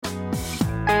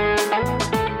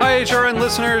HRN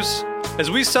listeners.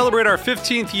 As we celebrate our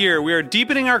 15th year, we are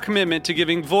deepening our commitment to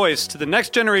giving voice to the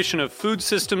next generation of food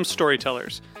systems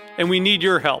storytellers, and we need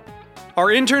your help. Our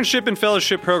internship and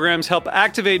fellowship programs help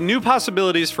activate new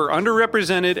possibilities for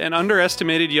underrepresented and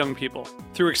underestimated young people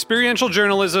through experiential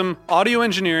journalism, audio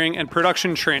engineering, and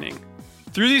production training.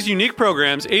 Through these unique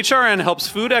programs, HRN helps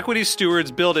food equity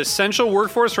stewards build essential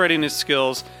workforce readiness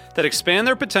skills that expand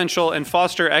their potential and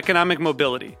foster economic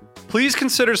mobility. Please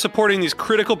consider supporting these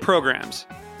critical programs.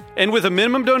 And with a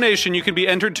minimum donation, you can be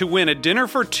entered to win a dinner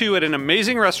for two at an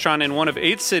amazing restaurant in one of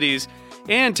 8 cities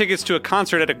and tickets to a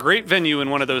concert at a great venue in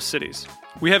one of those cities.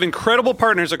 We have incredible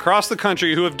partners across the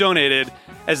country who have donated,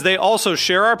 as they also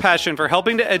share our passion for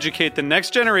helping to educate the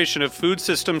next generation of food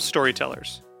systems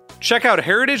storytellers. Check out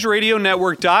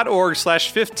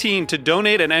heritageradionetwork.org/15 to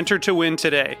donate and enter to win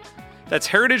today. That's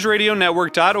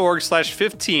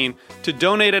heritageradionetwork.org/15 to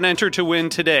donate and enter to win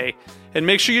today. And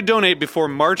make sure you donate before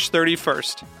March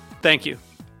 31st. Thank you.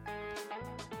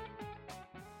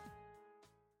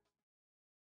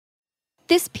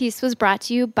 This piece was brought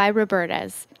to you by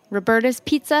Roberta's,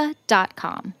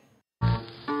 robertaspizza.com.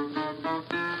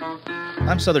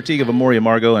 I'm Souther Teague of Amoria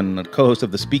Margo and co-host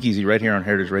of The Speakeasy right here on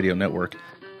Heritage Radio Network.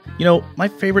 You know, my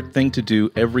favorite thing to do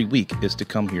every week is to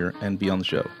come here and be on the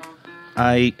show.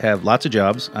 I have lots of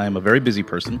jobs. I'm a very busy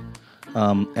person,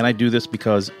 and I do this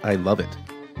because I love it.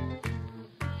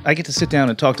 I get to sit down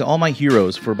and talk to all my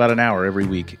heroes for about an hour every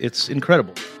week. It's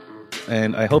incredible,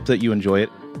 and I hope that you enjoy it,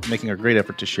 making a great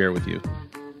effort to share with you.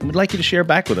 And we'd like you to share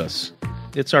back with us.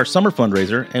 It's our summer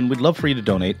fundraiser, and we'd love for you to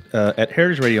donate at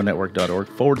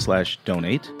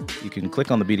heritageradionetwork.org/donate. You can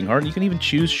click on the beating heart, and you can even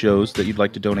choose shows that you'd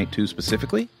like to donate to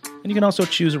specifically, and you can also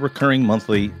choose a recurring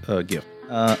monthly gift.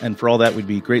 And for all that, we'd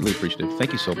be greatly appreciative.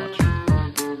 Thank you so much.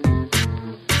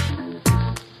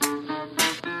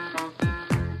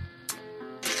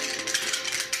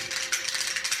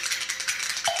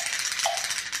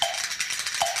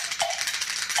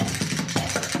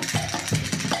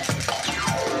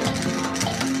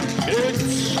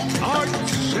 It's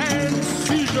Arts and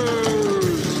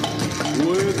Seizures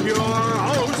with your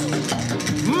host,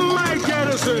 Mike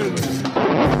Edison.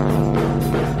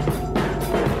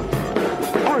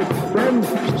 Arts and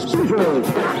Seizures.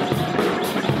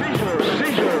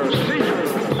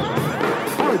 Seizures.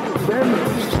 Arts and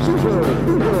Seizures.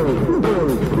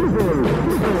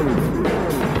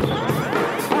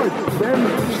 Arts and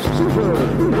Seizures.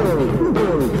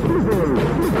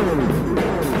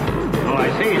 Oh, I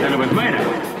see. Then it was murder.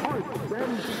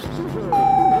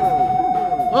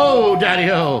 Oh,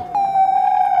 Daddy-O.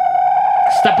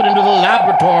 Stepping into the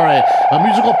laboratory. A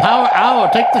musical power hour.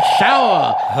 Take the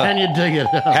shower. And you dig it.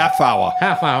 Half hour.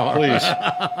 Half hour. Please.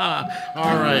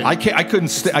 All right. I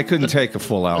couldn't take a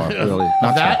full hour, really.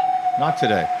 Not That? today. Not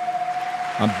today.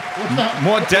 I'm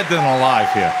more dead than alive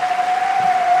here.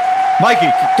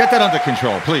 Mikey, get that under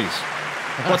control, please.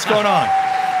 What's going on?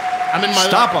 I'm in my...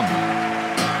 Stop him.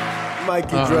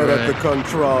 Mikey Dread at the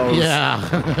controls. Yeah.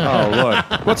 Oh, Lord.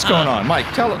 What's going on? Mike,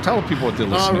 tell people what they're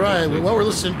listening All right. to. What we're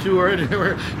listening to, we're in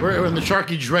the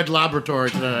Sharky Dread Laboratory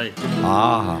today.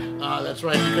 That's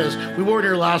right, because we weren't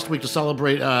here last week to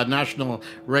celebrate National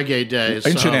Reggae Day. So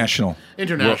International.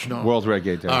 World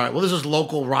Reggae Day. All right. Well, this is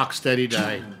Local Rocksteady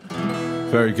Day.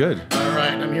 Very good. All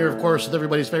right. I'm here, of course, with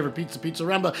everybody's favorite Pizza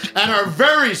Ramba, and our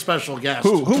very special guest.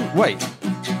 Who? Wait.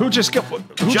 Who just got...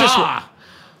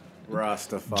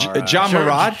 Rastafari. Ja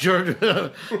Murad? Ja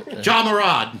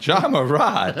Murad. Ja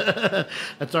Murad.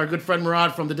 That's our good friend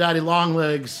Murad from the Daddy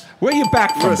Longlegs. Where you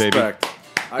back from, Respect. baby?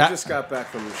 I just got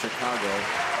back from Chicago.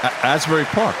 Asbury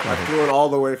Park. I flew in all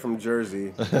the way from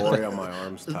Jersey. Boy, are my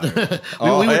arms tired. Careful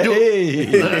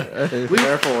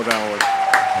with that one.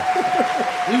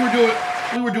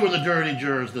 We were doing the Dirty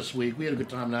Jurors this week. We had a good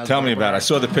time. Tell me about it. I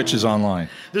saw the pictures online.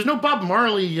 There's no Bob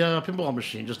Marley pinball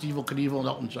machine, just Evel Knievel and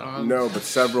Elton John. No, but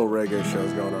several reggae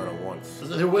shows going on at once.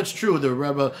 It's true. The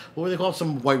what were they called?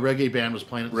 Some white reggae band was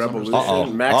playing at the Revolution.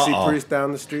 Maxi Priest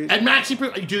down the street. And Maxi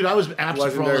Priest, dude, I was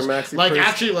absolutely Maxi like Priest.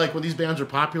 actually, like when these bands are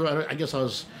popular, I guess I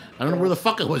don't know where the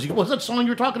fuck it was. What's that song you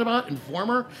were talking about?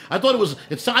 Informer? I thought it was.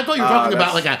 I thought you were talking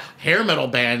about like a hair metal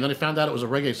band. And then I found out it was a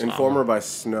reggae song. Informer by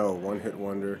Snow, one hit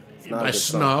wonder. It's not by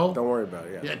Snow. Song. Don't worry about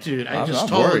it. Yeah, dude. I'm not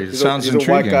worried. It sounds he's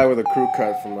intriguing. a white guy with a crew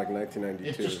cut from like 1992.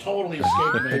 It just totally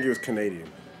escaped me. I think he was Canadian.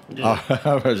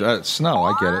 Snow,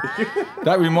 I get it.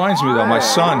 That reminds me though, my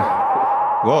son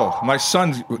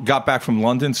got back from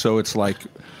London, so it's like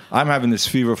I'm having this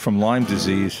fever from Lyme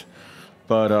disease.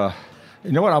 But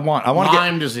you know what I want? I want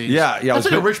Lyme disease. Yeah. That's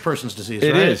like a rich person's disease,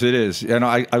 right? It is. And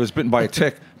I was bitten by a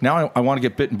tick. Now I want to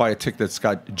get bitten by a tick that's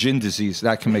got gin disease.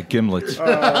 That can make gimlets.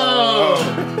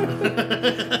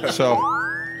 So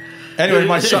Anyway,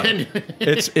 my son,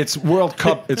 it's World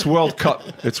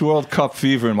Cup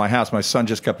fever in my house. My son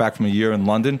just got back from a year in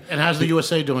London. And how's the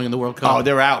USA doing in the World Cup? Oh,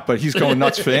 they're out, but he's going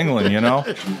nuts for England, you know.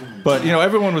 But you know,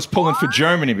 everyone was pulling for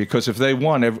Germany because if they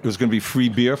won, it was going to be free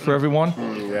beer for everyone.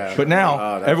 Yeah. But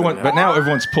now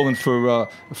everyone's pulling for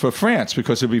France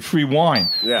because it'll be free wine.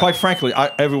 Yeah. Quite frankly,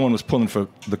 everyone was pulling for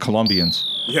the Colombians.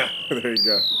 Yeah, there you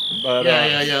go. But,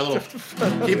 Yeah. A little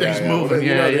keep things moving.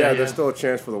 Yeah, there's still a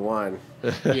chance for the wine.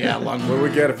 Yeah, London. What do we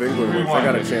get if England wins? I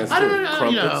got a chance I to. don't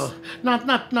know.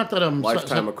 Crumpets. Not that I'm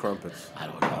Lifetime of crumpets. I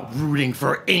don't know, rooting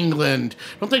for England.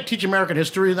 Don't they teach American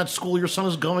history in that school your son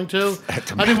is going to?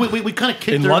 I mean, we kind of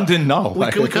kicked In London, no.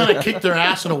 We kind of kicked their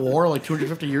ass in a war like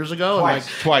 250 years ago.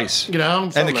 Twice. You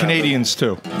know, And the Canadians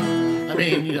too. I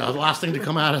mean, you know, the last thing to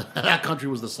come out of that country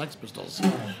was the Sex Pistols.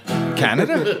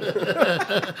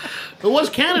 Canada? It was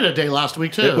Canada Day last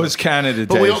week too. It was Canada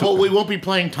But Day. we won't be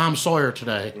playing Tom Sawyer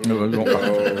today.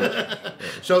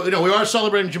 So, you know, we are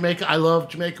celebrating Jamaica. I love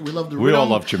Jamaica. We love the We all rhythm.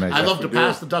 love Jamaica. I love to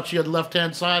pass the Dutchie on the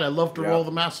left-hand side. I love to roll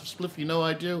the massive spliff. You know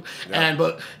I do. Yeah.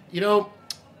 But, you know,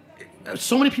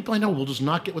 so many people I know will just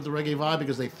not get with the reggae vibe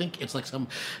because they think it's like some...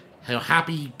 You know,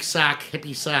 hippie sack.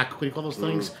 What do you call those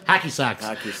things? Hacky sacks.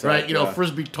 Hacky sack, right? You know, yeah.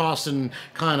 frisbee tossing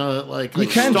kind of like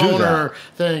can do stoner that.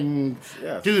 thing.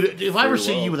 Yeah, Dude, if I ever free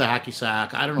see will. you with a hacky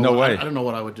sack, I don't know. No way. I don't know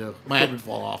what I would do. My head would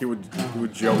fall off. He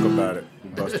would joke about it.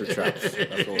 And bust your chops.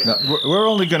 That's all. No, we're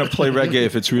only going to play reggae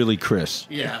if it's really Chris.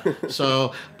 Yeah.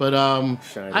 So, but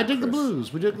Shiny I dig the Crisp.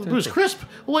 blues. We dig the blues. Crisp.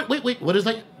 Wait. What is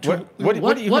that?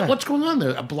 What do you got? What's going on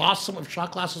there? A blossom of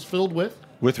shot glasses filled with?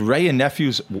 With Ray and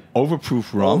Nephew's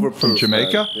overproof rum from Overproof,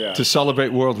 Jamaica man. Yeah. to celebrate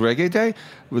World Reggae Day.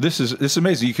 Well, this is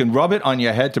amazing. You can rub it on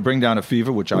your head to bring down a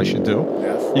fever, which I should do.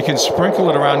 Yes. You can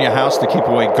sprinkle it around your house to keep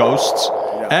away ghosts,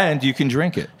 Yeah. and you can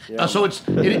drink it. So it's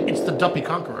the Duppy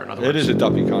Conqueror. In other words. It is a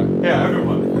duppy con. Yeah,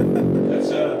 everyone. That's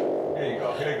here you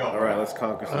go. Here you go. All right, let's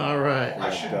conquer some. All right. I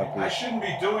shouldn't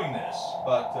be doing this,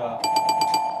 but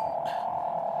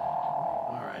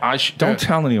don't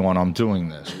tell anyone I'm doing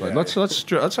this. But let's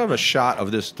have a shot of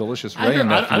this delicious Ray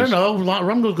and I Nephew's. don't know.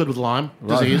 Rum goes good with Lyme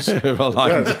disease. The people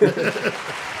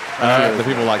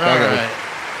like All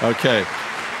that. right. Okay.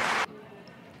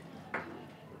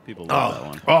 People love that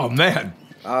one. Oh man.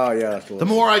 Oh yeah, that's The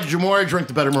more I drink,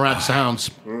 the better Murat sounds.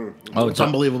 Oh, It's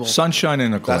unbelievable. Sunshine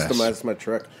in a glass. that's my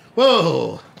trick.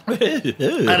 Whoa,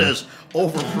 that is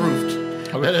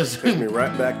overproofed. That is. Takes me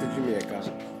right back to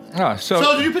Jamaica.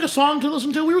 So, did you pick a song to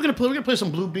listen to? We were gonna play some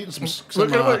Blue Beat and some we're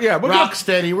gonna rock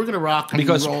steady. We're gonna rock and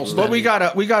because roll but we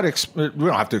steady. we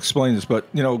don't have to explain this, but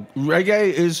you know,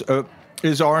 reggae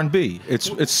is R&B.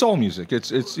 It's soul music.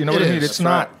 It's you know what I mean. is. It's That's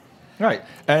not right.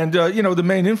 And you know, the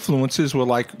main influences were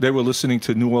like they were listening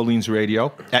to New Orleans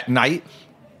radio at night.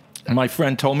 My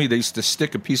friend told me they used to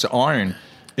stick a piece of iron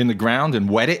in the ground and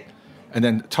wet it, and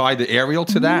then tie the aerial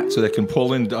to that so they can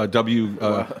pull in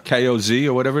WKOZ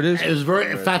or whatever it is. It was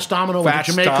very Fats Domino went to Fats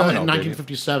Jamaica Domino, in baby.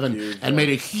 1957 and made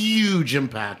a huge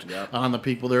impact on the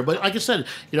people there. But like I said,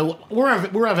 you know, we're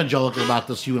evangelical about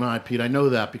this, you and I, Pete. I know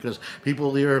that because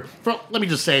people here. Let me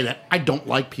just say that I don't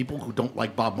like people who don't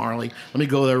like Bob Marley. Let me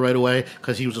go there right away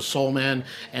because he was a soul man,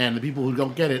 and the people who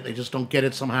don't get it, they just don't get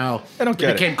it somehow. They don't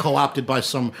get it. became co-opted by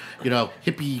some, you know,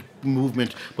 hippie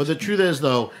movement. But the truth is,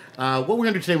 though, what we're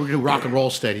going to do today, we're going to do rock and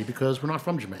roll steady because we're not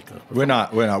from Jamaica. We're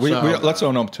not. We, let's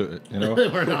own up to it. You know,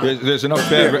 We're not. There's enough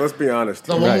Yeah, bad. let's be honest.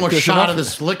 So one Right. more There's shot enough- of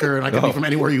this liquor, and I can be from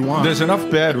anywhere you want. There's enough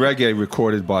bad reggae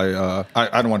recorded by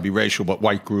I don't want to be racial, but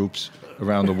white groups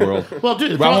around the world. Well,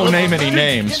 dude, I won't name any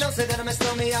names.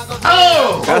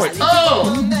 Oh!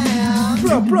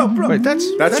 Wait,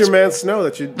 That's your man Snow.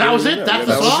 That was it? Yeah, That's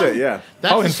the that song? was it. Yeah.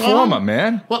 That's the Informer, song?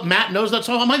 man. What, Matt knows that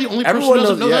song? Am I the only person Everyone who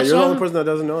doesn't knows. know Yeah, that you're the song? only person that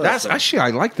doesn't know that. That's song. actually I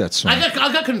like that song.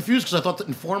 I got confused because I thought that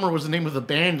Informer was the name of the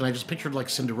band, and I just pictured like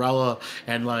Cinderella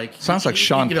and like Sounds like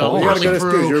Sean you know, Paul. You gotta Motley get Crue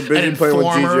excused. You're busy and playing with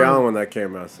Gigi Informer. Allen when that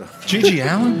came out. So. Gigi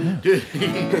Allen. Yeah.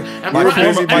 And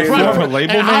My former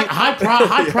label and mate?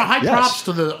 high Yes. props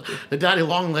to the Daddy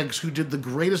Longlegs who did the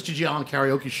greatest Gigi Allen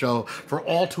karaoke show for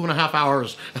all 2.5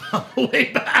 hours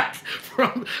way back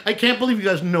from. I can't believe you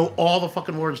guys know all the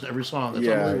fucking words to every song. That's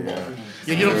Yeah, unbelievable.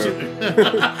 Yeah, you don't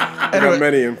see. I have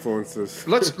many influences.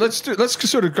 Let's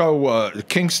sort of go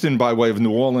Kingston by way of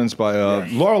New Orleans by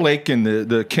Laurel Aitken,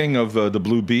 the king of the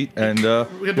blue beat. And We're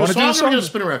gonna do a wanna song or we're gonna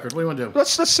spin a record. What do you want to do?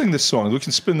 Let's sing this song. We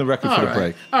can spin the record for the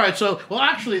break. All right. So, well,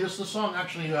 actually, the song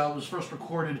actually was first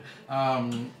recorded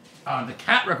on the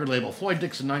Cat record label, Floyd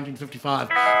Dixon, 1955.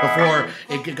 Before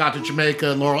it got to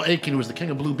Jamaica, and Laurel Aitken, who was the king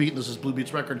of Blue Beat, and this is Blue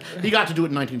Beat's record, he got to do it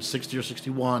in 1960 or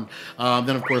 61. Then,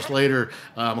 of course, later,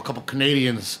 a couple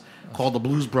Canadians called the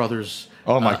Blues Brothers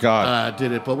Oh my God!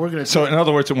 Did it, but we're gonna. So in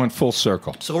other words, it went full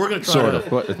circle. So we're gonna try Sort to. of.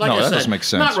 But- Like no, I that said, doesn't make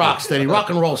sense. Not rock steady, rock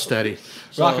and roll steady.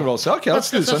 So, Rock and roll. So, okay, let's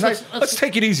do this. So let's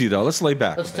take it easy though. Let's lay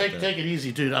back. Let's take it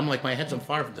easy, dude. I'm like my head's on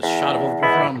fire from this shot of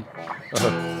Overproof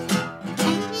rum.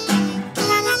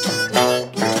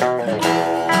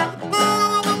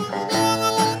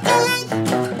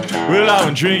 Well, I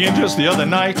was drinking just the other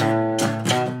night.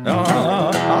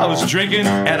 I was drinking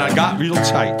and I got real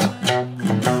tight.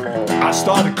 I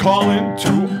started calling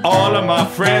to all of my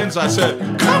friends. I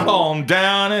said, come on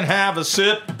down and have a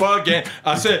sip again.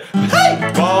 I said,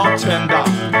 hey, bartender.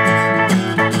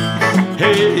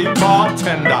 Hey,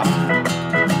 bartender.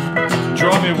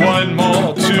 Draw me 1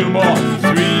 more, 2 more,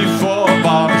 3, 4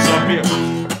 bottles of beer.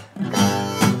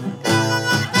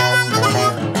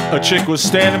 A chick was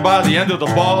standing by the end of the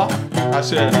bar. I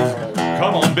said,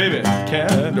 come on, baby,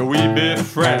 can we be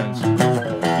friends?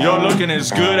 You're looking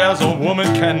as good as a woman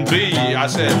can be. I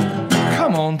said,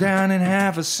 come on down and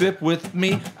have a sip with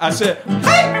me. I said,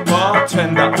 hey,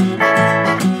 bartender.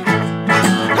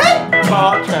 Hey,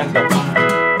 bartender.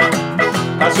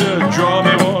 I said, draw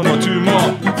me 1 or 2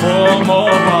 more, 4 more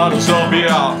bottles of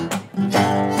beer.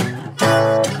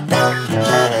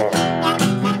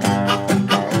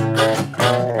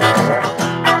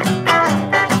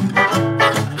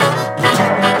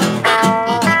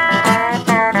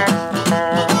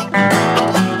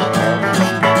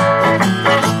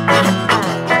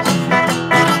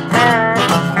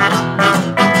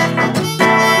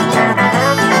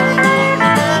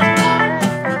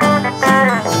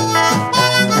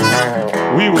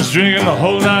 Drinking the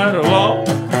whole night long,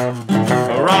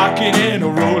 rocking and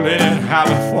rolling and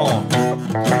having fun.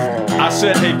 I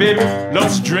said, hey baby,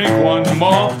 let's drink 1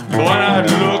 more. But when I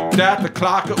looked at the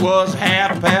clock, it was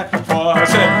 4:30. I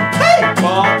said, hey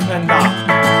bartender,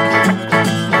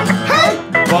 hey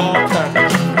bartender,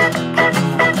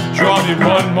 draw me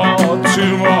 1 more,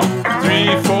 2 more,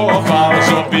 3, 4 bottles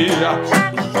of beer.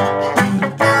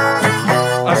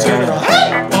 I said,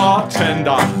 hey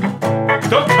bartender,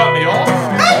 don't cut me off.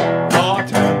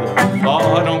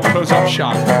 Oh, don't close up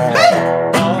shop.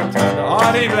 Hey! Oh,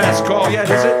 it ain't last call yet,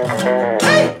 is it?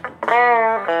 Hey!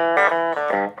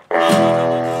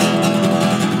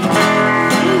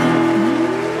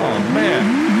 Oh, man.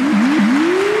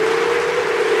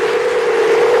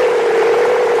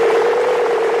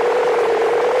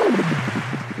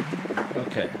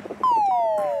 Okay.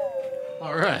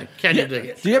 All right, can you dig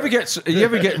it? Do you ever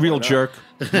get real jerk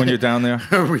when you're down there?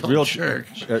 real jerk.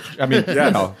 I mean, you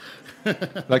know,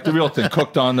 like the real thing,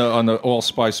 cooked on the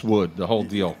allspice wood, the whole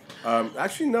deal.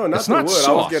 Actually, no, not It's the not wood. sauce.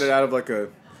 I always get it out of like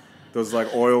those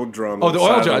like oil drums. Oh, the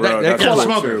oil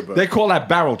drum. They call that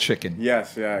barrel chicken.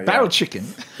 Yes, yeah. Barrel chicken.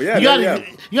 But yeah,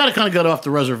 You got to kind of get off the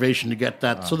reservation to get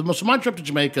that. So my trip to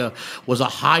Jamaica was a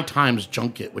High Times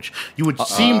junket, which you would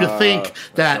seem to think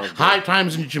that High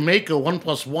Times in Jamaica 1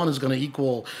 + 1 is going to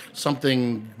equal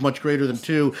something much greater than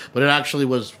 2, but it actually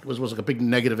was like a big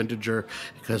negative integer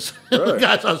because the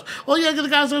guys I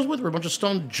was with were a bunch of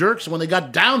stoned jerks. And when they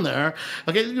got down there,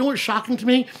 okay, you know what's shocking to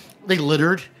me? They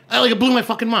littered. Like it blew my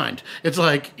fucking mind. It's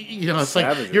like it's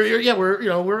Savages. like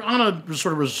we're on a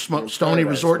sort of stony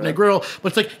resort in a grill, but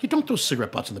it's like you don't throw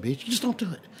cigarette butts on the beach. You just don't do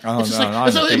it. Oh, it's just no,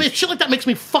 like no, I mean, shit like that makes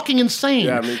me fucking insane.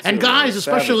 Yeah, me too, and guys, man.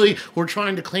 especially Savages. who are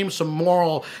trying to claim some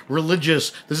moral,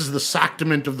 religious. This is the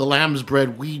sacrament of the lamb's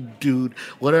bread, weed dude,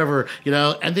 whatever,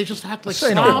 and they just act like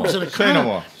Say no snobs, more. and it Say kind no of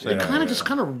more. Say no more. just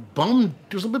kind of bummed.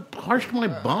 It was a little bit harsh to my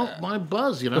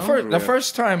buzz, The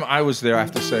first time I was there, I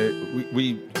have to say,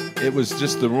 it was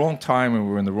just the wrong time and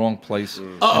we were in the wrong place.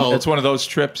 Uh-oh. And it's one of those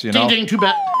trips, Ding ding, too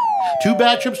bad. 2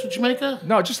 bad trips to Jamaica?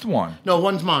 No, just one. No,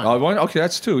 one's mine. Oh, one? Okay,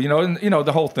 that's 2. And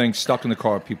the whole thing, stuck in the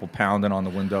car, people pounding on the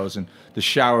windows, and the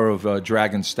shower of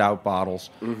Dragon Stout bottles,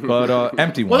 but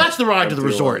empty ones. Well, that's the ride to the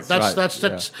resort. ones.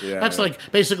 That's like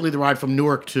basically the ride from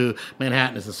Newark to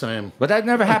Manhattan is the same. But that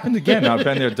never happened again. I've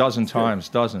been there a dozen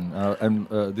times, and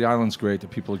the island's great. The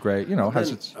people are great. Has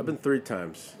its. I've been 3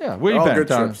 times. Yeah, where you All been? good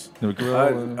Down trips.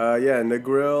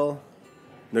 Negril.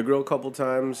 Negril a couple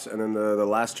times, and then the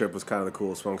last trip was kind of the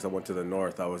coolest one because I went to the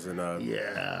north. I was in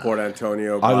Port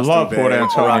Antonio. I Boston love Bay, Port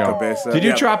Antonio. Baracabeza. Did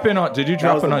you Yeah. drop in on? Did you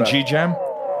drop was in the on best. G-Gem?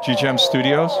 G-Gem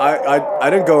Studios? I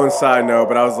didn't go inside, no,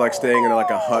 but I was like staying in like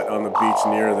a hut on the beach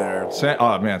near there,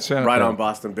 right on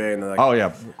Boston Bay, and Oh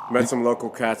yeah, met some local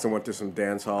cats and went to some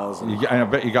dance halls. And and I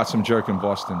bet you got some jerk in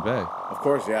Boston Bay of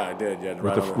course, yeah, I did. Yeah, with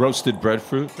right the on the, roasted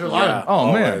breadfruit. yeah,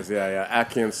 Oh, man. always, yeah,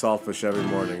 Ackee and saltfish every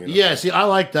morning. Yeah, see, I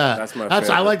like that. That's my I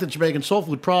favorite. like the Jamaican soul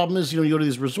food. Problem is, you go to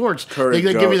these resorts, Curry they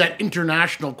give goat. you that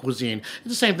international cuisine. It's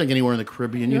the same thing anywhere in the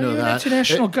Caribbean. You know You're that. an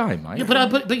international guy, Mike. Yeah, but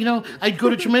I go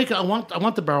to Jamaica. I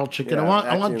want the barrel chicken. Yeah,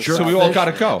 I want actually, jerk So we all fish.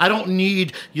 gotta go. I don't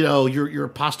need your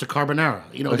pasta carbonara.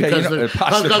 Okay,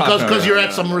 pasta because you're carbonara.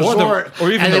 at some Or resort or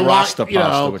even and the they want, Rasta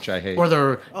pasta, which I hate. Or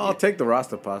the I'll take the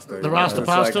Rasta pasta. The Rasta It's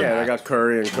pasta? Like, yeah, they got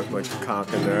curry and cooked like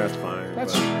conch in there. That's fine.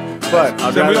 That's-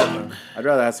 but Then we all- I'd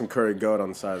rather have some curry goat on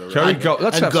the side of the road. Curry goat.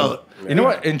 Let's and have goat. some. You know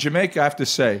what? In Jamaica, I have to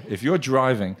say, if you're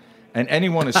driving and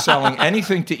anyone is selling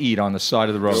anything to eat on the side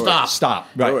of the road, Stop. Stop.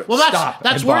 Right. it. Well, Stop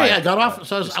that's and where buy I it. got off.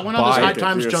 So I went on this Buy High it.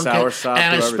 Times Do your junket, sour sop,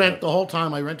 and I do spent everything. the whole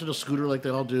time. I rented a scooter like they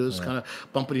all do. This kind of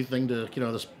bumpity thing to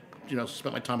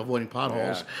spent my time avoiding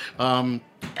potholes.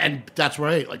 And that's where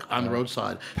I ate, like on the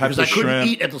roadside, because I couldn't shrimp.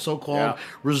 eat at the so-called Yeah.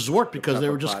 resort because they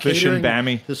were just pot. Fish and catering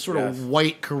bammy. this sort of Yes.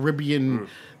 white Caribbean.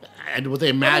 And what they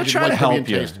They're imagined trying white to help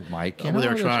Caribbean you, taste. Mike. Oh, You know,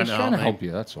 they're trying to help me. help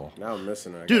you. That's all. Now I'm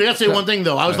missing it. Dude, I gotta say one thing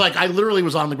though. I was like, I literally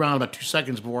was on the ground about 2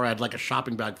 seconds before I had like a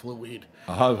shopping bag full of weed.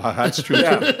 That's true.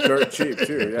 Yeah, dirt cheap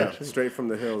too. Yeah, straight from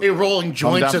the hills. They were rolling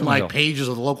joints down in from like the hill. pages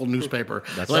of the local newspaper.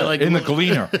 That's like, in the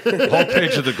Gleaner. The whole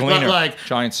page of the Gleaner. like-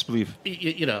 Giant spleef.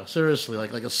 Seriously,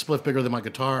 like a spliff bigger than my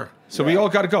guitar. So we all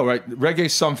got to go, right? Reggae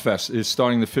Sumfest is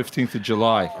starting the 15th of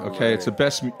July. Okay, it's the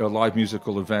best live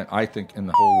musical event I think in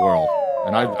the whole world.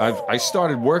 And I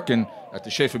started working at the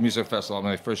Schaefer Music Festival.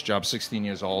 My first job, 16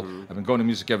 years old. I've been going to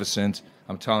music ever since.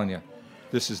 I'm telling you,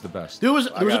 this is the best. There was a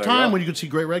gotta time go. when you could see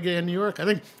great reggae in New York. I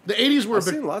think the 80s were I've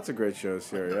seen lots of great shows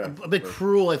here. Yeah, a bit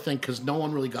cruel, I think, because no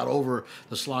one really got over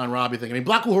the Sly and Robbie thing. I mean,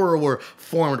 Black Uhura were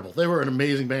formidable. They were an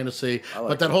amazing band to see.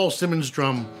 But that whole Simmons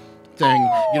drum thing,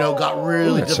 got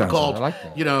really that sounds difficult. good. I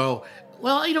like that.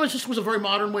 Well, it just was a very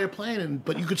modern way of playing,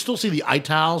 but you could still see the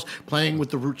Itals playing with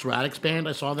the Roots Radics band.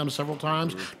 I saw them several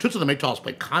times. Toots and the Maytals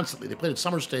played constantly. They played at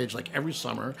Summer Stage like every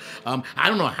summer. I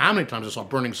don't know how many times I saw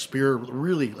Burning Spear,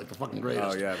 really like the fucking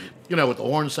greatest. Oh, yeah. With the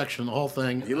horn section, the whole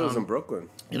thing. he lives in Brooklyn.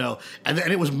 And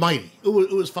it was mighty. It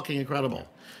was fucking incredible.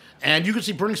 And you could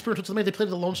see Burning Spear, Toots and the May. They played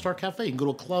at the Lone Star Cafe. You can go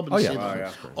to a club and Oh, yeah. see them Oh,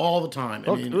 yeah. all the time.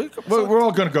 I mean, We're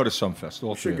all going to go to Sumfest.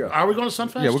 All three should of us. go. are we going to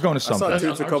Sunfest? Yeah, we're going to I saw Sumfest.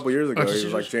 Toots a couple years ago. Arts He was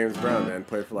and like Seizures? James Brown, man.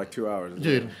 Played for like 2 hours.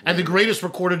 Dude, and the greatest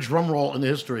recorded drum roll in the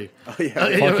history. Oh,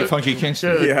 yeah. Funky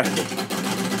Kingston. Yeah.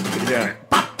 Yeah.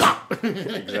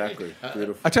 Exactly.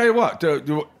 Beautiful. I tell you what.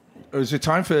 Is it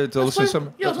time to listen to play-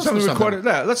 some yeah, let's something listen to recorded?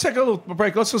 Yeah, let's take a little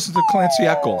break. Let's listen to Clancy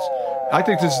Eccles. I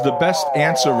think this is the best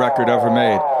Answer record ever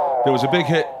made. There was a big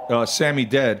hit, Sammy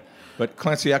Dead, but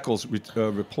Clancy Eccles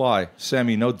reply,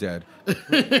 Sammy No Dead.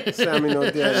 Sammy No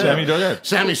Dead. Sammy No Dead.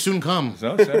 Sammy soon come.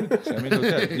 No, Sammy No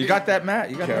Dead. You got that, Matt?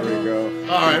 You got There that? we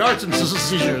go. All right, Arts and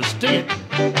Seizures. Dig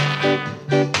it.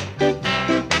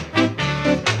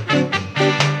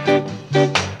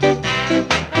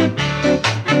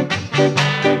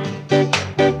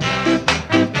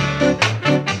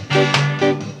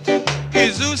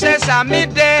 Is you say Sammy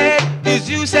dead? Is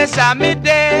you say Sammy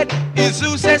dead? Is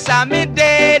you say Sammy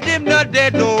dead? Him not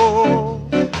dead no.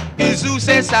 Is you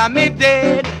say Sammy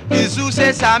dead? Is you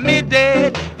say Sammy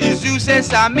dead? Is you say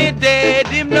Sammy dead?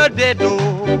 Him not dead no.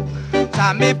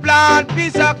 Sammy plant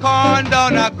piece of corn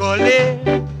down a gully.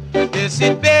 Yes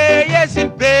it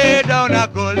bay down a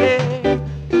gully.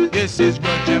 This is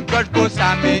grudge for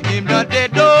Sammy, him not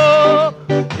dead no.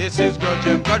 This is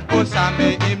grudge for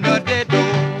Sammy, him not dead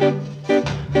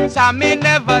no. Sammy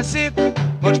never sick,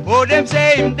 much more them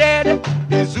say him dead.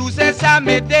 Is who say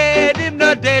Sammy dead, him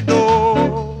not dead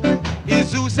no.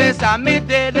 Is who say Sammy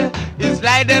dead, is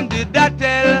like them did that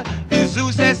tell. Is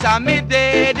who say Sammy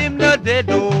dead, him not dead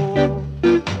no.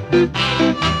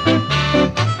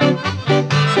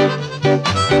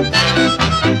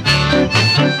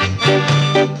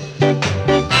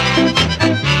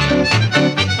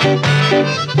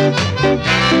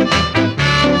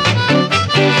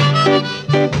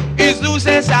 Is who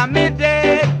say Sammy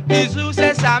dead? Is who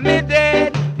say Sammy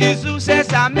dead? Is who say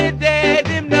Sammy dead?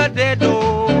 Him not dead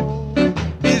oh.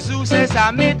 Is who say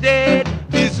Sammy dead?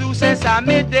 Is who say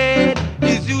Sammy dead?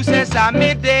 Is who say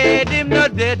Sammy dead? Him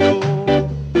not dead oh.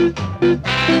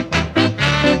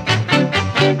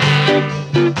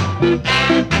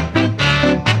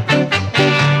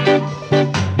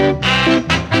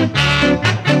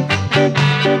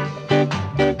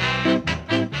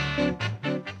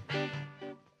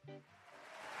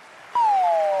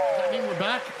 Does that mean we're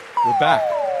back? We're back.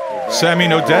 Sammy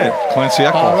No Dead. Clancy All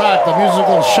Eccles. right, the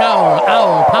musical shower,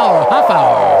 hour, power, half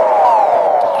hour.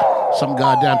 Some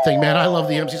goddamn thing, man. I love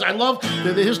the MCs. I love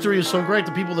the history is so great.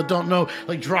 The people that don't know,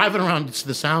 like driving around to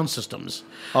the sound systems.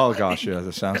 Oh, gosh, yeah,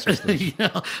 the sound system.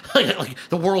 like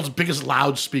the world's biggest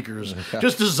loudspeakers,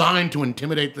 just designed to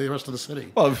intimidate the rest of the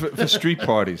city. Well, for street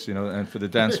parties, and for the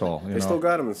dance hall. They still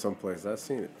got him in some place. I've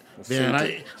seen it. Man,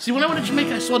 when I went to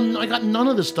Jamaica, I got none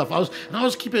of this stuff. I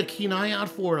was keeping a keen eye out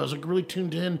for it. I was like really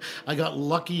tuned in. I got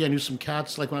lucky. I knew some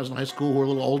cats like when I was in high school who were a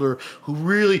little older who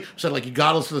really said like you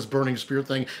got to listen to this Burning Spear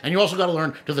thing, and you also got to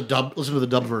listen to the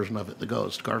dub version of it, the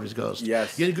Ghost, Garvey's Ghost.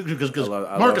 Yes, because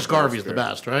Marcus Garvey is the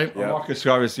best, right? Yeah. Marcus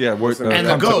Garvey's, yeah. And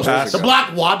the Ghost, the Black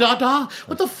Wadada.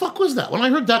 What the fuck was that? When I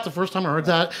heard that the first time I heard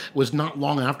that was not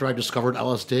long after I discovered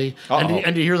LSD,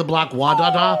 and to hear the Black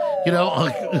Wadada, it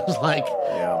was like.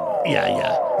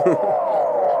 Yeah.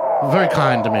 Very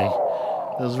kind to me.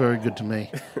 It was very good to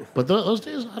me. But those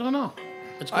days, I don't know.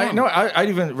 It's gone. I'd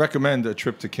even recommend a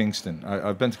trip to Kingston.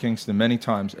 I've been to Kingston many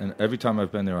times, and every time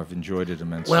I've been there, I've enjoyed it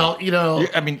immensely. Well, you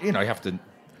have to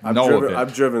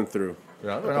I've driven through.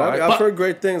 Yeah, I've heard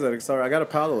great things. I got a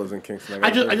pal that lives in Kingston.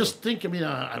 I just think. I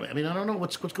don't know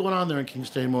what's going on there in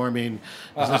Kingston anymore. I mean,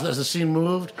 has the scene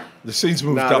moved? The scene's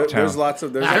moved uptown. There's lots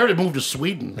of. I heard it moved to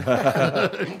Sweden.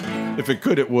 If it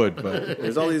could, it would. But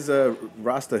there's all these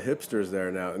Rasta hipsters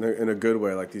there now, in a good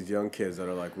way, like these young kids that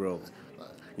are like real.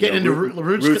 Getting into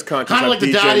roots conscious, kind of like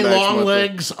the DJ daddy nights long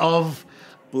legs of.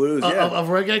 Blues, of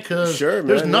reggae, because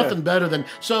there's nothing better than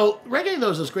reggae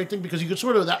though is this great thing because you could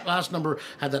sort of that last number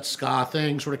had that ska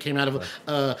thing sort of came out of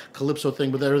a calypso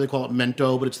thing, but there they call it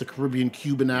mento, but it's the Caribbean,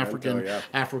 Cuban, African,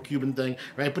 Afro-Cuban thing,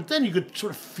 right? But then you could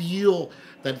sort of feel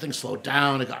that thing slowed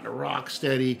down. It got into rock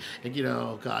steady, and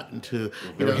got into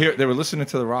they were listening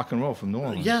to the rock and roll from New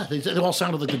Orleans. Yeah, they all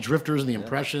sounded like the Drifters and the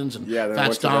Impressions and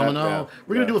Fats Domino.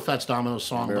 We're gonna do a Fats Domino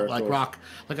song, but like rock,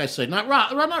 like I say, not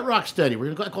rock steady.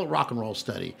 We're gonna call it rock and roll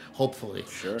steady. Hopefully,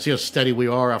 see how steady we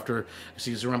are after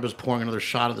see Zaremba's pouring another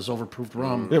shot of this overproofed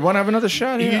rum. Yeah, want to have another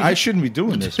shot here? I shouldn't be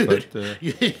doing this, but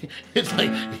it's like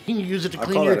you can use it to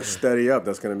clean your. I call that a steady up.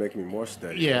 That's gonna make me more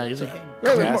steady. Yeah, he's like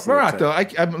Marat, though.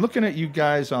 I'm looking at you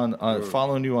guys on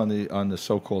following you on the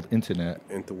so-called internet,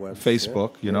 interwebs,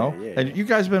 Facebook. And you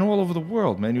guys have been all over the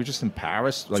world, man. You're just in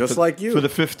Paris, like you, for the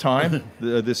 5th time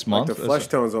this month. Like the Flesh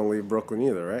Tones don't leave Brooklyn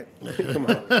either, right? Come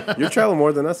on, you travel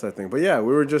more than us, I think. But yeah,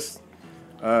 we were just.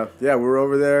 We were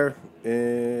over there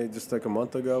just like a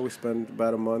month ago. We spent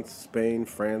about a month. Spain,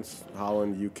 France,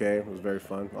 Holland, UK. It was very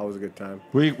fun. Always a good time.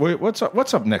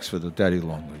 What's up next for the Daddy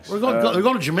Longlegs? We're going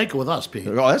to Jamaica with us, Pete.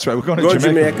 Oh, that's right. We're going to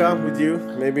Jamaica with you.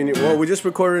 Maybe. We just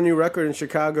recorded a new record in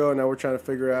Chicago, and now we're trying to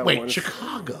figure out. Wait,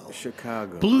 Chicago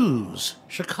blues.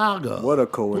 Chicago. What a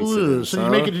coincidence! Blues. So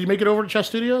did you make it over to Chess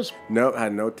Studios? No, I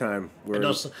had no time. We're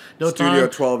no studio time.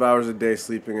 12 hours a day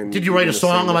sleeping in. Did you write a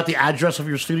song about the address of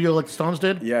your studio like the Stones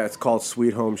did? Yeah, it's called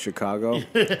Sweet Home Chicago.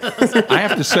 I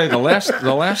have to say the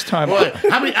last time.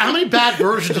 How many bad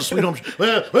versions of Sweet Home?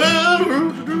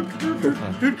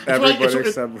 Everybody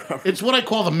except Robert. It's what I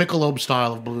call the Michelob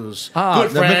style of blues.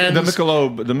 Good friends, the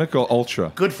Michelob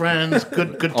Ultra. Good friends,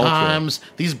 good times.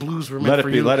 These blues were meant for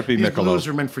you. Let it be These Michelob. blues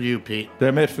are meant for you, Pete.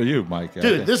 They're meant for you, Mike.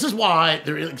 Dude, this is why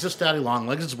there exists Daddy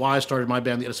Longlegs. This is why I started my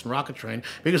band, the Edison Rocket Train,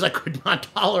 because I could not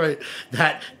tolerate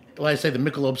that. When I say the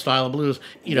Michelob style of blues,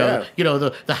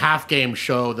 the half game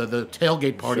show, the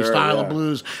tailgate party style of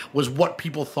blues was what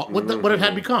people thought what it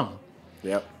had become.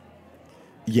 Yep.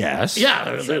 Yes. Yeah,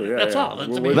 that's all.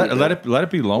 Let it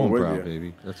be Lowenbrow,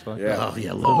 baby. That's fine. Yeah. Oh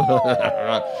yeah,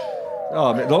 Lowenbrow.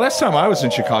 Oh man, the last time I was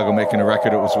in Chicago making a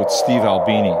record, it was with Steve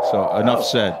Albini. So enough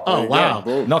said. Oh wow,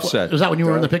 enough said. Was that when you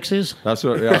were in the Pixies? That's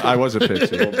what. Yeah, I was a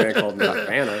Pixie. A band called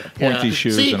Nirvana. Pointy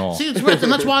shoes and all. See, it's right,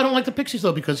 and that's why I don't like the Pixies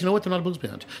though, because you know what? They're not a blues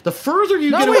band. The further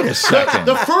you get wait away, a second.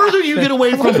 The further you get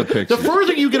away from the Pixies. The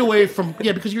further you get away from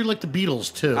because you're like the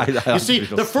Beatles too. You see,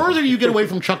 the further you get away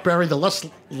from Chuck Berry, the less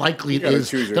likely it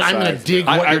is that I'm going to dig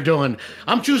what you're doing.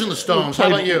 I'm choosing the Stones. How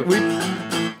about you?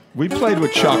 We played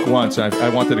with Chuck once. I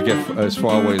wanted to get as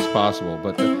far away as possible,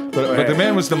 but the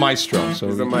man was the maestro. So he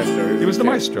was the maestro. He was the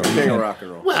maestro. King of rock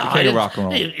and roll. Well, King of rock and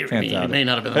roll. It may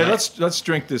not have been. Hey, let's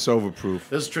drink this overproof.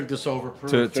 Let's drink this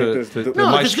overproof.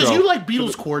 No, because you like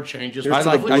Beatles chord changes.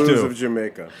 I do. Of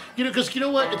Jamaica. Because you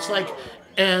know what? It's like,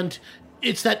 and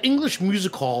it's that English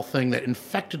music hall thing that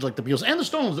infected like the Beatles and the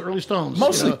Stones, the early Stones.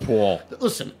 Mostly Paul.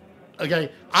 Listen,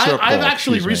 okay, I've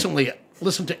actually recently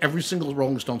listened to every single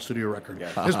Rolling Stone studio record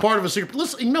as part of a secret.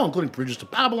 Listen, including Bridges to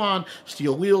Babylon,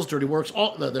 Steel Wheels, Dirty Works,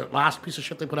 all their last piece of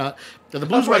shit they put out. The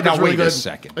blues record's really good. Wait a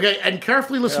second. Okay, and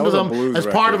carefully listen to them as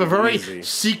part of a very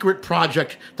secret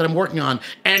project that I'm working on.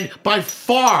 And by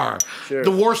far, the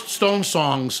worst Stone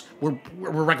songs were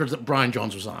records that Brian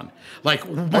Jones was on. Like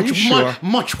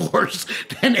much worse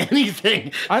than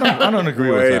anything. I don't agree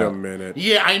with that. Wait a minute.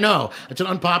 Yeah, I know. It's an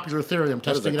unpopular theory. I'm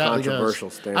testing it out. Controversial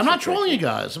stance. I'm not trolling you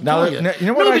guys. I'm now, telling you. You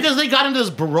know what? Because they got into this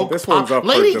Baroque this pop. one's up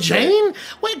Lady for Jane?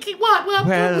 Wait, what? Well,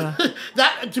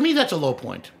 that to me, that's a low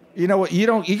point. You know what? You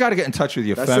got to get in touch with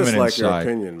your That's feminine just like side.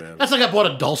 your opinion, man. That's like I bought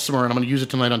a dulcimer and I'm going to use it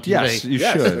tonight on TV. Yes, you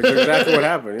Yes, should. that's exactly what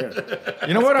happened. Yeah.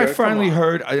 You know what? I good. finally Come on.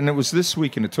 heard, and it was this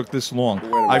week, and it took this long. a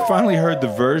minute. I finally heard the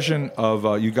version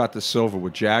of "You Got the Silver"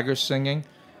 with Jagger singing,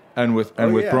 and with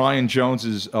yeah. Brian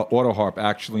Jones's auto harp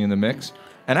actually in the mix.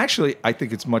 And actually, I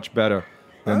think it's much better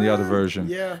than the other version.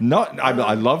 yeah. No,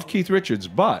 I love Keith Richards,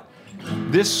 but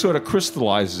this sort of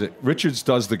crystallizes it. Richards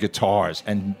does the guitars,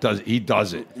 and he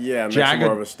does it. Yeah, makes it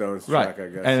more of a Stones track, I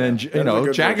guess. And then Yeah. you That was a know,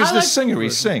 good Jagger's version. the singer; he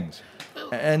sings,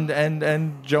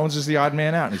 and Jones is the odd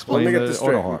man out, and he's playing let me get the this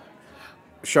auto straight. harp.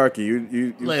 Sharky,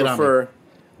 you Lay it on prefer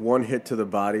one hit to the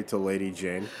body to Lady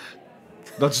Jane?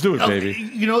 Let's do it, baby.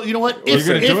 You know what? Are you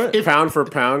gonna do it? If Pound for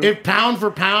pound? If pound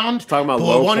for pound, Talking about the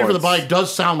low one for the points. body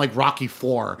does sound like Rocky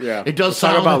 4. Yeah. It does We're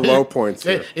talking sound about low points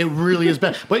here. It really is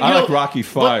bad. But you I know, like Rocky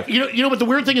 5. But you know what the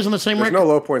weird thing is on the same There's record? no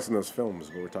low points in those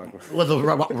films, but we're talking about. Well,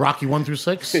 the Rocky 1 through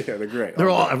 6. Yeah, they're great. They're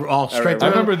all straight. I through.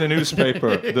 remember the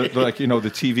newspaper, the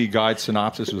TV guide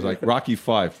synopsis was like Rocky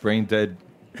 5, brain dead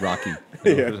Rocky.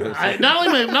 Not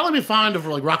only am I fond of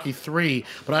like Rocky 3,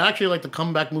 but I actually like the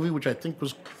comeback movie, which I think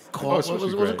was called. it's what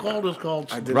supposed was to it be called? It was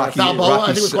called Rocky- Balboa. I Rocky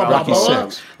think it was called Rocky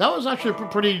Balboa. 6. That was actually a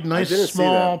pretty nice, didn't see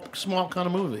small kind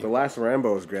of movie. The last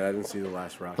Rambo was great. I didn't see the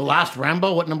last Rocky. The last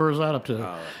Rambo. What number is that up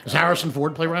to? Does Harrison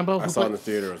Ford play Rambo? I saw it in the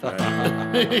theater. It was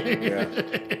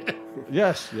nice.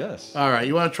 Yeah. Yes. All right,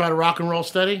 you want to try to rock and roll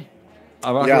steady?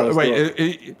 Yeah, let's Wait,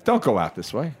 do don't go out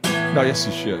this way. No, yes,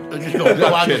 you should. Just go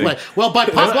out this kidding. way. Well, by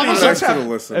pop, Be let's nice to have, the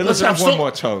listener. Hey, let's I'm have still- one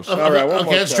more toast. All right, one okay,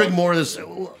 more let's drink toast. more of this.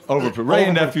 Overproof. Ray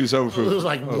and Nephew's It overproof. was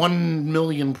like 1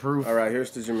 million proof. All right,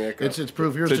 here's to Jamaica. It's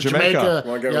proof. Here's To to Jamaica. Jamaica.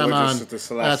 Wanna get Yeah, religious man. to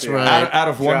Selassie. That's right. Out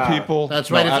of one Ja. people. That's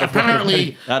right. It's out of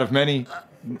apparently- out of many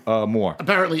more.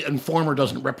 Apparently, Informer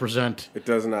doesn't represent. It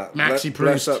does not. Maxi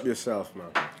Bless Priest. up yourself, man.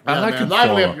 I like man. Informer.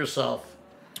 Lively up yourself.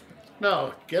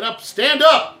 No, get up, stand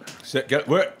up, Get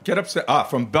up.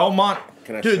 From Belmont.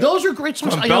 Can I dude. sit? Those are great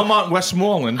songs. From Belmont,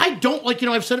 Westmoreland. I don't like,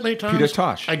 I've said it many times. Peter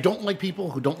Tosh. I don't like people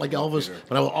who don't like Elvis,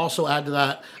 but I will also add to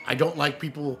that, I don't like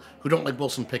people who don't like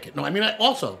Wilson Pickett. No, I mean, I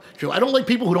don't like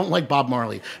people who don't like Bob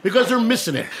Marley because they're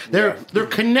missing it. They're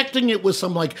connecting it with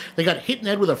some, like, they got hit in the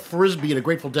head with a Frisbee at a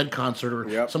Grateful Dead concert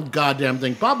or some goddamn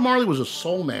thing. Bob Marley was a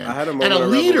soul man. I had a and moment a of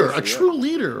leader, a revelation, true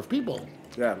leader of people.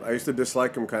 Yeah, I used to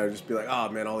dislike him, kind of just be like, oh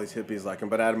man, all these hippies like him.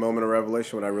 But I had a moment of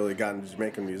revelation when I really got into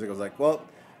Jamaican music. I was like, well,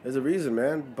 there's a reason,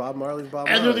 man. Bob Marley's Bob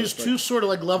Marley. And there are these It's two like sort of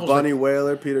like levels. Bunny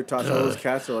Wailer, Peter Tosh, all those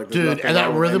cats are like, there's Dude, nothing and that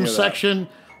wrong with rhythm any of that. section,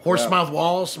 Horsemouth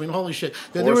Wallace. I mean, holy shit!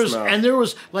 There was, Horsemouth. and there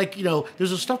was like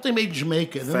there's a stuff they made in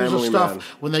Jamaica, and then there's Family a stuff Man.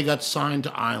 when they got signed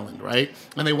to Island, right?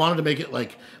 And they wanted to make it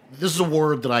like this is a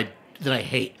word that I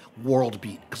hate. World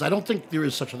beat, because I don't think there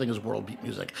is such a thing as world beat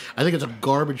music. I think it's a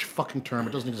garbage fucking term.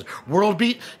 It doesn't exist. World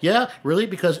beat, yeah, really?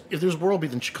 Because if there's world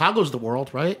beat, then Chicago's the world,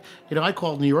 right? I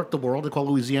call New York the world. I call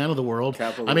Louisiana the world.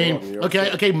 Capital I of the mean, world, New York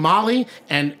City. okay, Mali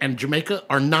and Jamaica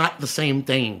are not the same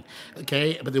thing,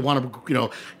 okay? But they want to,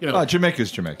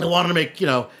 Jamaica's Jamaica. they wanted to make,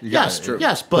 yes, true.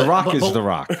 yes, but The Rock but, is but, The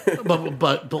Rock.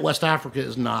 but West Africa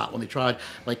is not. When they tried,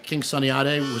 like King Sunny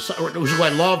Ade, who I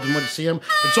loved and went to see him,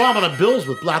 and saw him on the Bills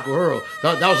with Black Uhuru.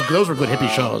 Those were good hippie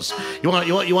shows. You want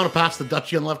to pass the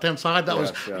Dutchie on the left hand side?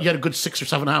 You had a good 6 or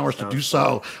 7 hours to do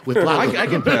so with Black. I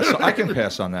can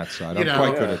pass on that side. I'm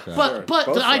quite good at that. But Both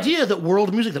the sides. idea that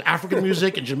world music, that African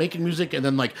music and Jamaican music, and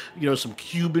then some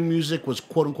Cuban music was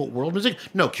quote unquote world music.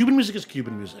 No, Cuban music is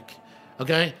Cuban music.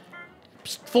 Okay,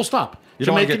 full stop. You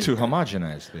don't want to get too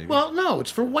homogenized, baby. Well, no, it's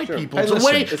for white people. Hey, It's listen,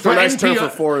 a way it's for a nice term NPR. for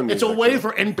foreign It's a music, way yeah.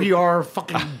 for NPR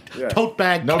fucking tote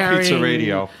bag No carrying pizza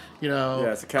radio.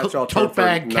 it's a catch-all term tote for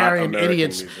bag not carrying American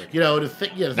idiots. music. To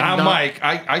think. Now, Mike,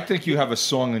 I think you have a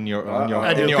song in your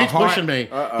I do. in your Pete's heart. pushing me.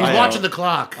 He's I watching know. the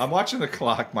clock. I'm watching the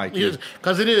clock, Mike.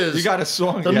 Because it is. You got a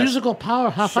song? The yes. musical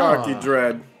power half hour. Sharky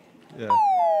Dread. Yeah.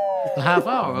 The half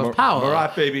hour of power.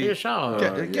 Marat, baby. Take a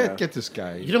shower. Get this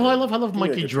guy. You know who I love? I love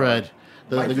Mikey guitar. Dread.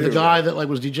 The guy that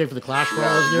was DJ for the Clash for all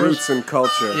those years. Roots and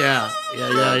culture. Yeah.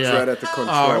 Dread at the All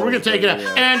right, we're gonna take it out.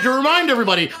 Yeah. And to remind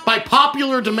everybody, by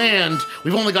popular demand,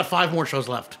 we've only got 5 more shows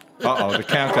left. The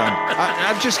countdown.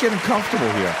 I'm just getting comfortable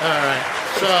here. All right.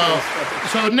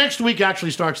 So next week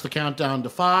actually starts the countdown to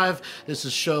 5. This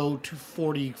is show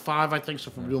 245, I think.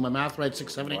 So if I'm doing my math right,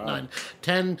 6, 7, 8, 9,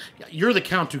 10. You're the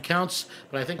count who counts,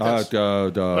 but I think that's I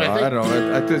don't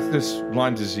know. This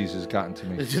Lyme disease has gotten to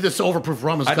me. this overproof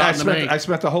rum has I gotten to me.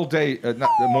 spent the whole day, the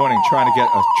morning, trying to get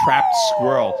a trapped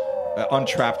squirrel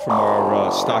untrapped from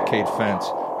our stockade fence.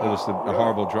 It was the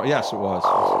horrible drug. Yes, it was.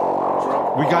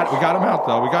 We got him out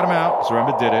though. We got him out.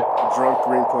 Zaremba did it. Drunk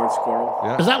Greenpoint squirrel.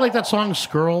 Yeah. Is that like that song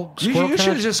Squirrel? You Squirrel should Cat?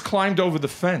 have just climbed over the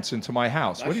fence into my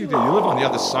house. What do you do? You live on the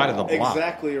other side of the block.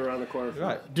 Exactly around the corner. From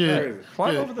Right. Dude,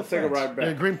 Climb dude. over the Take a fence. ride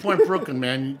back. Greenpoint, Brooklyn,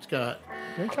 man. You got.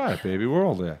 You got it, baby. We're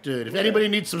all there. Dude, if anybody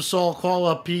needs some soul, call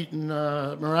up Pete and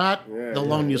Murat. They'll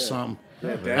loan you some.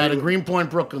 At a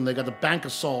Greenpoint, Brooklyn, they got the Bank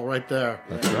of Soul right there.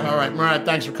 All right, Murat,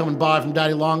 thanks for coming by from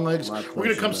Daddy Longlegs. We're going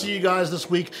to come see you guys this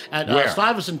week at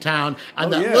Stuyvesant Town.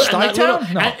 And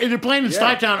Stuytown? No. And they're playing in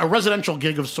Stuytown, a residential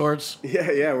gig of sorts.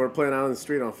 Yeah, we're playing out on the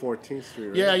street on 14th Street.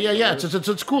 Right? Yeah.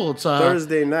 It's cool. It's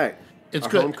Thursday night. It's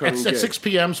Our good. homecoming It's at gig. 6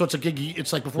 p.m., so it's a gig.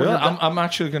 It's like before. Really? I'm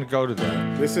actually going to go to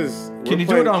that. This is. Can you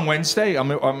do it on Wednesday? I'm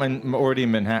already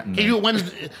in Manhattan. Can you do it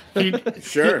Wednesday?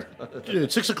 Sure.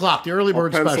 Dude, 6 o'clock, the early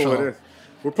bird Pencil special. it is.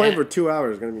 We're playing for 2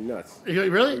 hours. It's going to be nuts.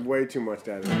 Really? Way too much,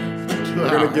 Daddy. 2 We're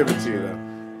going hours. to give it to you, though.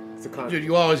 It's a contract. Dude,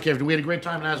 you always give it. We had a great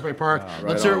time in Asbury Park.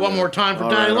 Let's hear it on, one man. more time for All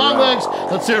Daddy right, all Longlegs.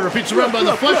 Let's hear it. Repeat Zaremba and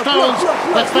the Flesh Tones.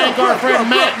 Let's thank our friend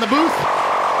Matt in the booth.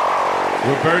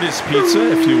 Roberta's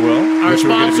Pizza, if you will. Our which we're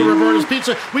gonna sponsor, be- Roberta's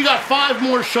Pizza. We got 5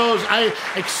 more shows. I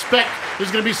expect there's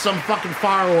going to be some fucking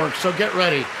fireworks, so get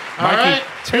ready. All Mikey, right?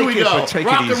 take Here we it, go. but take it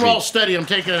Rock and easy. roll steady. I'm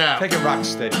taking it out. Take it rock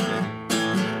steady. baby.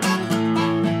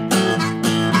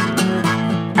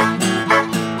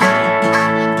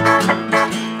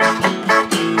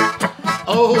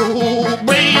 Oh,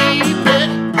 baby,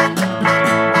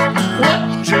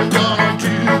 what you gonna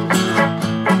do?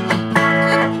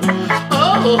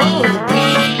 Oh,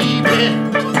 baby,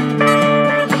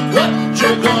 what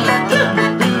you gonna do?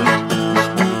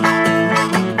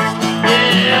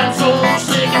 Yeah, I'm so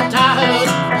sick and tired,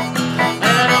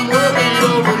 and I'm worried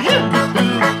over you.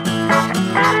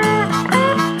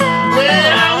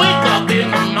 When I wake up in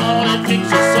the morning, fix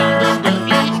you something to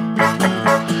eat.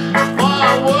 For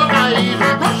work, I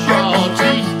even brush your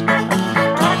teeth.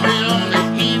 Come in on the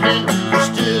evening, you're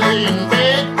still in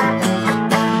bed.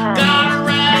 Got a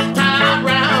rag tied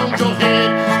round your head.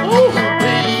 Oh,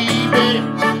 baby,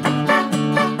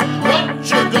 what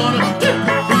you gonna do?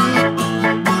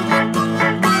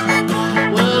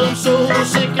 Well, I'm so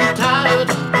sick and tired,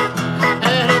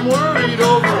 and I'm worried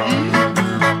over you.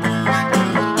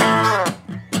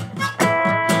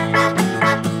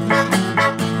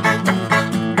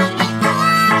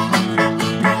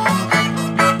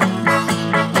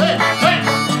 Hey, hey.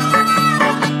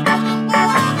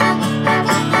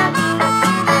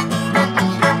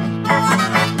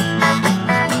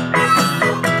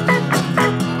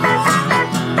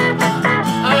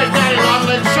 All right, Daddy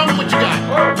Longlegs, show me what you got.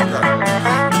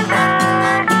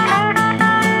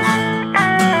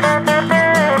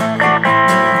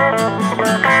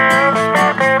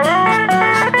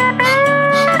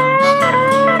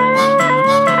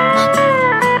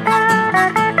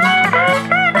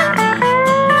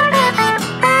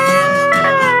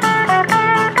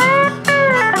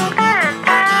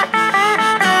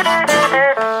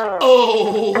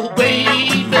 Oh,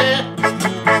 baby,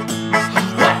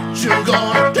 what you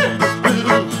gonna do?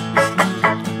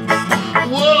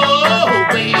 Whoa,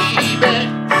 baby,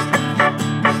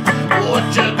 what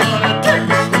you gonna do?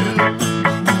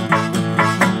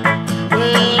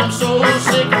 Well, I'm so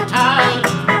sick and tired.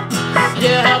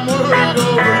 Yeah, I'm worried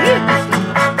over you.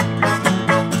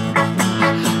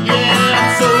 Yeah, I'm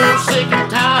so sick and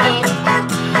tired,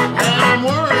 and I'm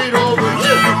worried over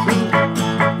you.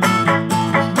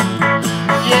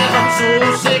 Yeah, I'm so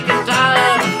sick and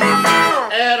tired,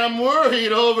 and I'm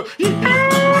worried over you.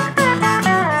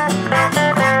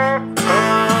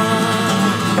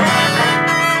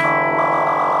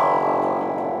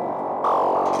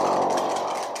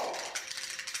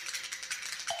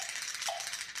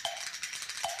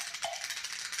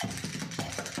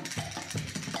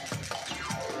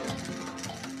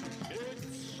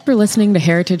 For listening to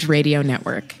Heritage Radio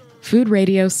Network, food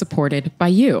radio supported by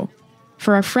you.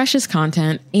 For our freshest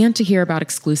content and to hear about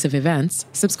exclusive events,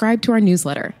 subscribe to our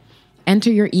newsletter.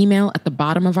 Enter your email at the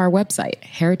bottom of our website,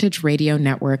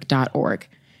 heritageradionetwork.org.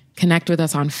 Connect with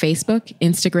us on Facebook,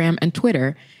 Instagram, and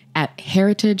Twitter at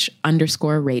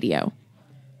heritage_radio.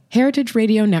 Heritage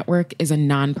Radio Network is a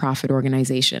nonprofit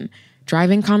organization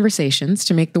driving conversations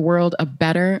to make the world a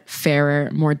better, fairer,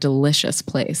 more delicious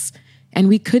place. And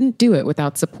we couldn't do it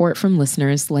without support from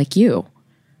listeners like you.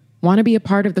 Want to be a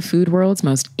part of the food world's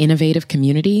most innovative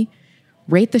community?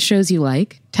 Rate the shows you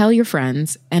like, tell your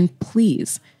friends, and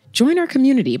please join our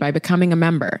community by becoming a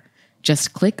member.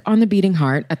 Just click on the beating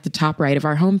heart at the top right of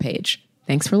our homepage.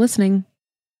 Thanks for listening.